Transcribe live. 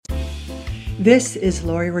This is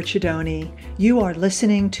Lori Ricciardoni. You are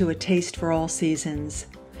listening to A Taste for All Seasons.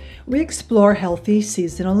 We explore healthy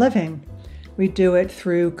seasonal living. We do it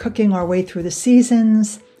through cooking our way through the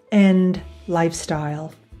seasons and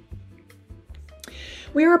lifestyle.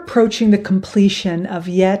 We are approaching the completion of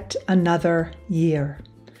yet another year.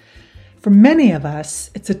 For many of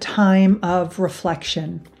us, it's a time of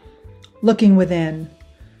reflection, looking within,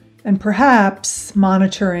 and perhaps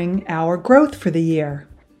monitoring our growth for the year.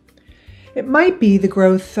 It might be the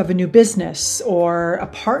growth of a new business or a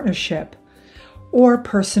partnership or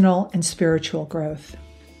personal and spiritual growth.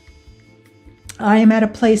 I am at a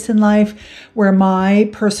place in life where my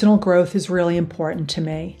personal growth is really important to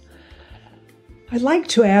me. I like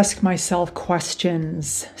to ask myself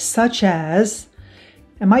questions such as,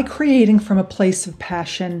 am I creating from a place of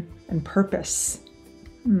passion and purpose?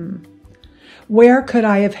 Where could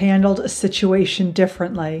I have handled a situation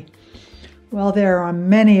differently? Well, there are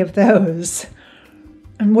many of those.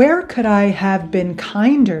 And where could I have been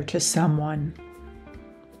kinder to someone?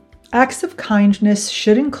 Acts of kindness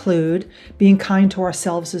should include being kind to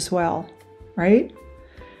ourselves as well, right?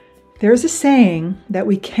 There's a saying that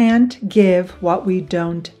we can't give what we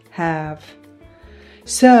don't have.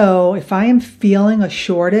 So if I am feeling a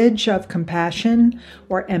shortage of compassion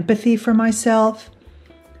or empathy for myself,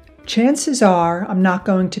 chances are I'm not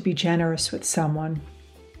going to be generous with someone.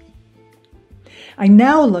 I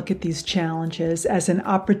now look at these challenges as an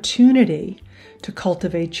opportunity to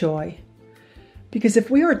cultivate joy. Because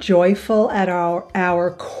if we are joyful at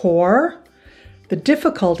our core, the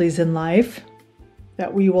difficulties in life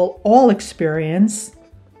that we will all experience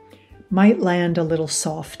might land a little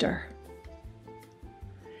softer.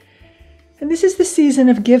 And this is the season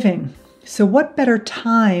of giving. So what better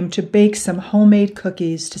time to bake some homemade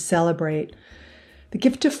cookies to celebrate? The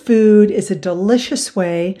gift of food is a delicious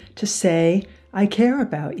way to say, I care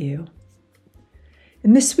about you.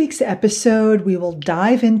 In this week's episode, we will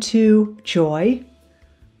dive into joy.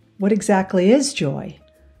 What exactly is joy?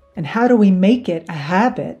 And how do we make it a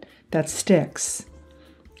habit that sticks?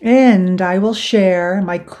 And I will share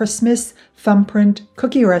my Christmas thumbprint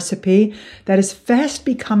cookie recipe that is fast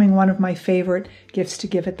becoming one of my favorite gifts to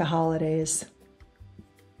give at the holidays.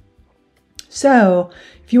 So,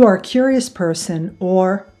 if you are a curious person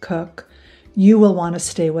or cook, you will want to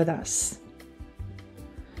stay with us.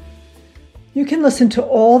 You can listen to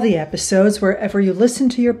all the episodes wherever you listen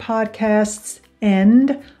to your podcasts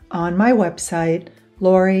and on my website,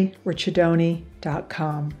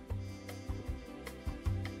 LoriRicciardoni.com.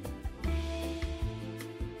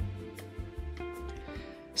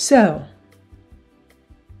 So,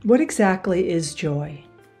 what exactly is joy?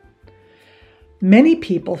 Many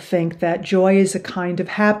people think that joy is a kind of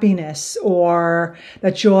happiness or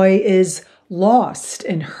that joy is lost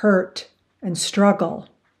in hurt and struggle.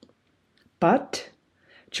 But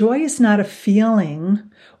joy is not a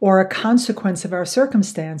feeling or a consequence of our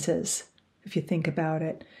circumstances, if you think about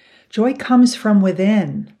it. Joy comes from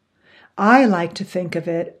within. I like to think of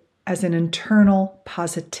it as an internal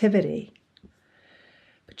positivity.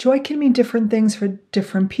 But joy can mean different things for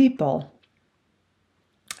different people.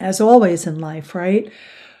 As always in life, right?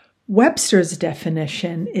 Webster's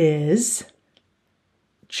definition is,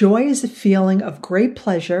 joy is a feeling of great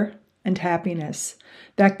pleasure and happiness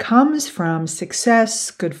that comes from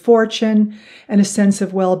success, good fortune, and a sense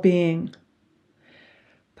of well-being.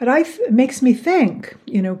 But it makes me think,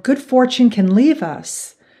 good fortune can leave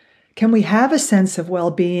us. Can we have a sense of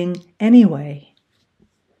well-being anyway?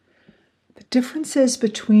 The differences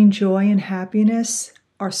between joy and happiness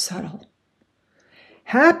are subtle.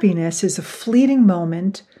 Happiness is a fleeting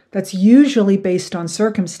moment that's usually based on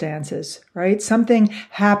circumstances, right? Something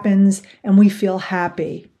happens and we feel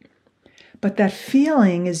happy. But that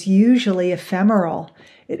feeling is usually ephemeral.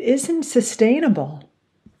 It isn't sustainable.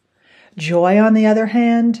 Joy, on the other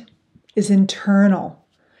hand, is internal.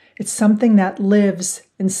 It's something that lives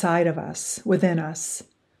inside of us, within us.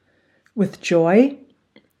 With joy,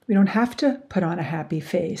 we don't have to put on a happy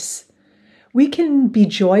face. We can be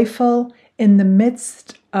joyful in the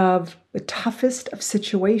midst of the toughest of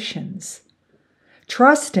situations,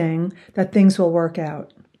 trusting that things will work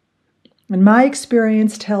out. And my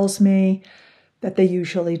experience tells me that they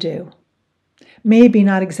usually do. Maybe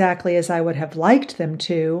not exactly as I would have liked them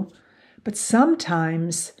to, but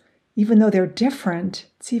sometimes, even though they're different,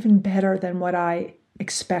 it's even better than what I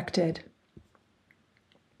expected.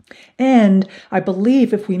 And I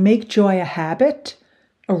believe if we make joy a habit,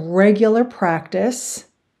 a regular practice,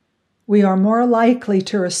 we are more likely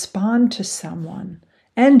to respond to someone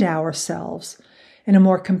and ourselves in a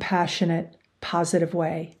more compassionate, positive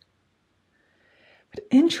way. But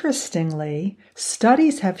interestingly,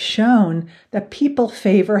 studies have shown that people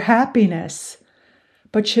favor happiness.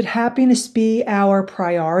 But should happiness be our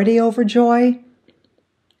priority over joy?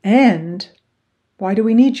 And why do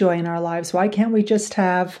we need joy in our lives? Why can't we just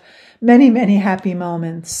have many, many happy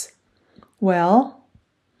moments? Well,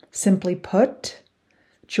 simply put,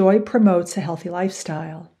 joy promotes a healthy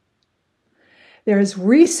lifestyle. There is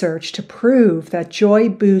research to prove that joy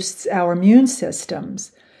boosts our immune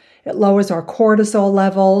systems. It lowers our cortisol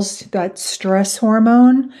levels, that stress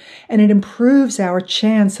hormone, and it improves our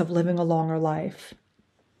chance of living a longer life.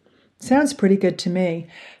 Sounds pretty good to me.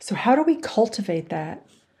 So how do we cultivate that?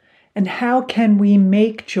 And how can we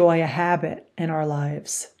make joy a habit in our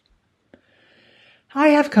lives? I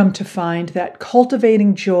have come to find that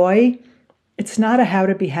cultivating joy, it's not a how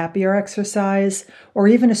to be happier exercise or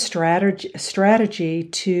even a strategy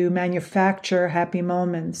to manufacture happy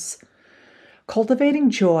moments. Cultivating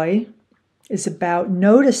joy is about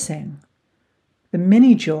noticing the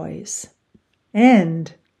mini joys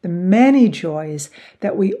and the many joys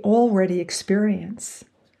that we already experience,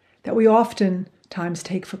 that we oftentimes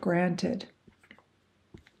take for granted.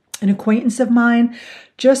 An acquaintance of mine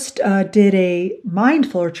just did a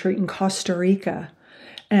mindful retreat in Costa Rica.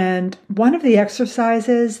 And one of the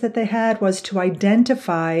exercises that they had was to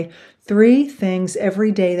identify 3 things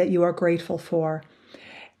every day that you are grateful for,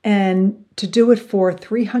 and to do it for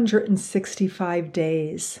 365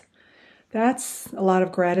 days. That's a lot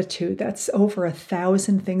of gratitude. That's over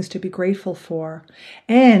 1,000 things to be grateful for.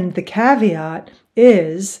 And the caveat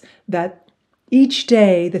is that each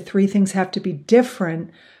day the 3 things have to be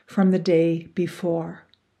different from the day before.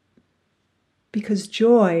 Because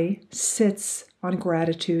joy sits on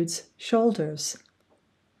gratitude's shoulders.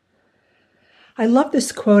 I love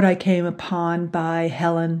this quote I came upon by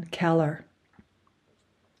Helen Keller.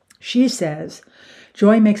 She says,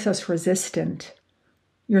 "Joy makes us resistant.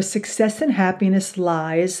 Your success and happiness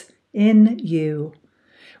lies in you.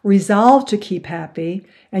 Resolve to keep happy,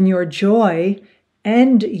 and your joy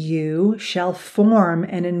and you shall form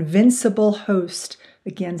an invincible host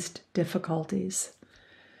against difficulties."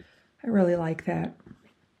 I really like that.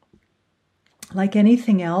 Like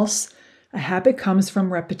anything else, a habit comes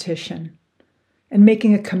from repetition and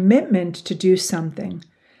making a commitment to do something.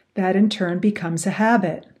 That in turn becomes a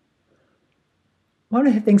habit. One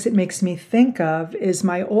of the things it makes me think of is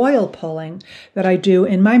my oil pulling that I do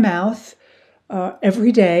in my mouth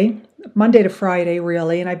every day, Monday to Friday,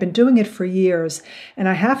 really, and I've been doing it for years. And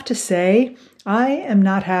I have to say, I am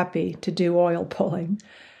not happy to do oil pulling,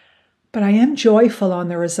 but I am joyful on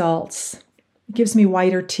the results. It gives me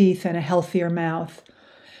whiter teeth and a healthier mouth.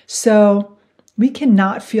 So we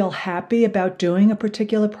cannot feel happy about doing a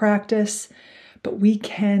particular practice, but we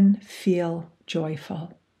can feel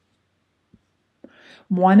joyful.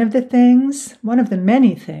 One of the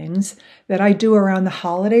many things that I do around the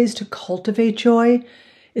holidays to cultivate joy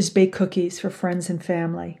is bake cookies for friends and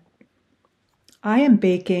family. I am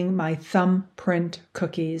baking my thumbprint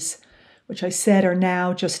cookies, which I said are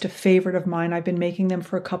now just a favorite of mine. I've been making them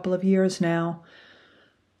for a couple of years now.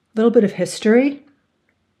 A little bit of history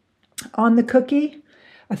on the cookie.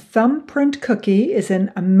 A thumbprint cookie is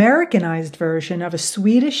an Americanized version of a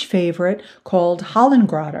Swedish favorite called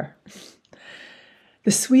Hallongrater.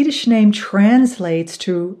 The Swedish name translates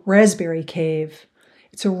to raspberry cave.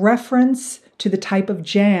 It's a reference to the type of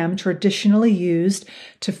jam traditionally used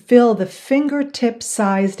to fill the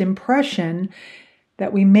fingertip-sized impression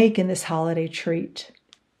that we make in this holiday treat.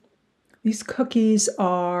 These cookies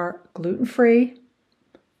are gluten-free,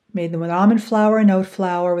 made them with almond flour and oat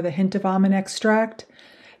flour with a hint of almond extract.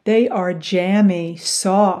 They are jammy,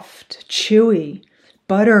 soft, chewy,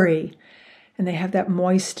 buttery, and they have that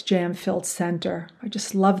moist jam-filled center. I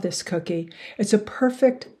just love this cookie. It's a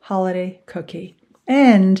perfect holiday cookie.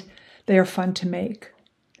 And they are fun to make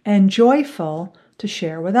and joyful to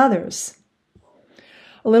share with others.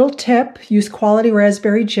 A little tip, use quality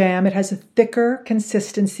raspberry jam. It has a thicker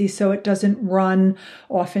consistency so it doesn't run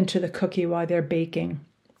off into the cookie while they're baking.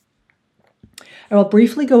 I will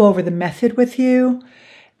briefly go over the method with you,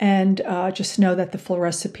 and just know that the full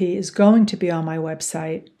recipe is going to be on my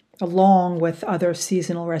website, along with other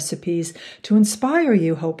seasonal recipes to inspire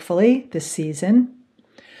you, hopefully, this season.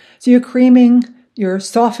 So you're creaming your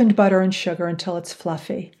softened butter and sugar until it's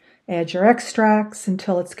fluffy. Add your extracts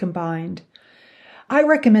until it's combined. I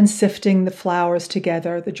recommend sifting the flours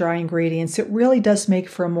together, the dry ingredients. It really does make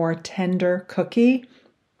for a more tender cookie.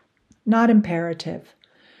 Not imperative.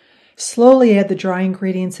 Slowly add the dry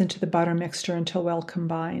ingredients into the butter mixture until well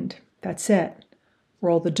combined. That's it.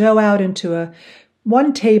 Roll the dough out into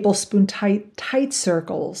 1 tablespoon tight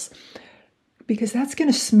circles. because that's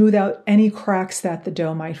going to smooth out any cracks that the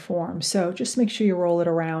dough might form. So just make sure you roll it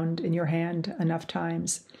around in your hand enough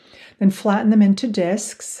times. Then flatten them into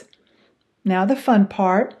discs. Now the fun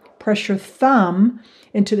part, press your thumb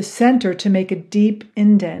into the center to make a deep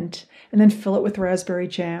indent, and then fill it with raspberry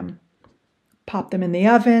jam. Pop them in the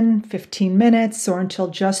oven 15 minutes or until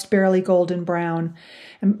just barely golden brown.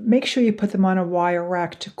 And make sure you put them on a wire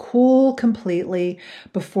rack to cool completely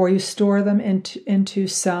before you store them into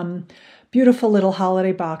some beautiful little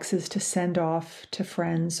holiday boxes to send off to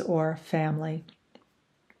friends or family.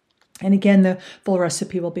 And again, the full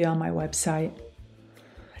recipe will be on my website.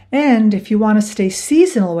 And if you want to stay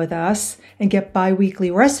seasonal with us and get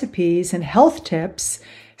bi-weekly recipes and health tips,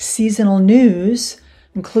 seasonal news,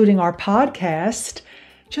 including our podcast,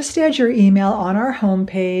 just add your email on our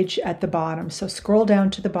homepage at the bottom. So scroll down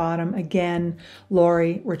to the bottom, again,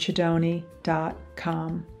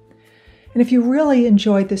 LoriRicciardoni.com. And if you really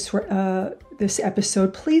enjoyed this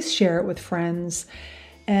episode, please share it with friends.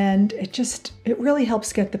 And it really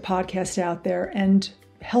helps get the podcast out there and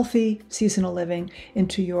healthy seasonal living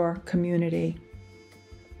into your community.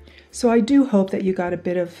 So I do hope that you got a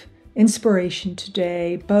bit of inspiration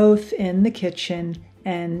today, both in the kitchen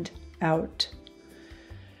and out.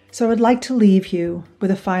 So I'd like to leave you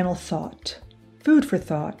with a final thought, food for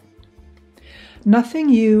thought. Nothing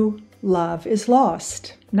you love is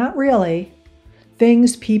lost. Not really.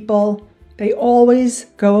 Things, people, they always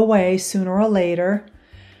go away sooner or later.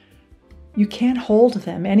 You can't hold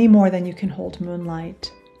them any more than you can hold moonlight.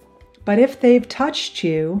 But if they've touched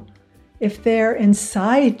you, if they're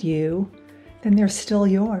inside you, then they're still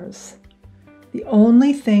yours. The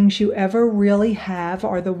only things you ever really have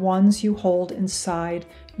are the ones you hold inside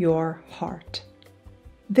your heart.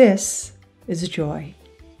 This is joy.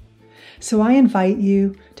 So I invite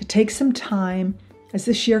you to take some time as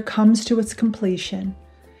this year comes to its completion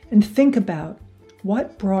and think about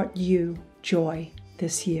what brought you joy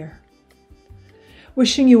this year.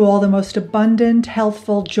 Wishing you all the most abundant,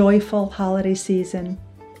 healthful, joyful holiday season.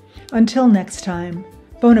 Until next time,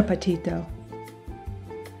 buon appetito.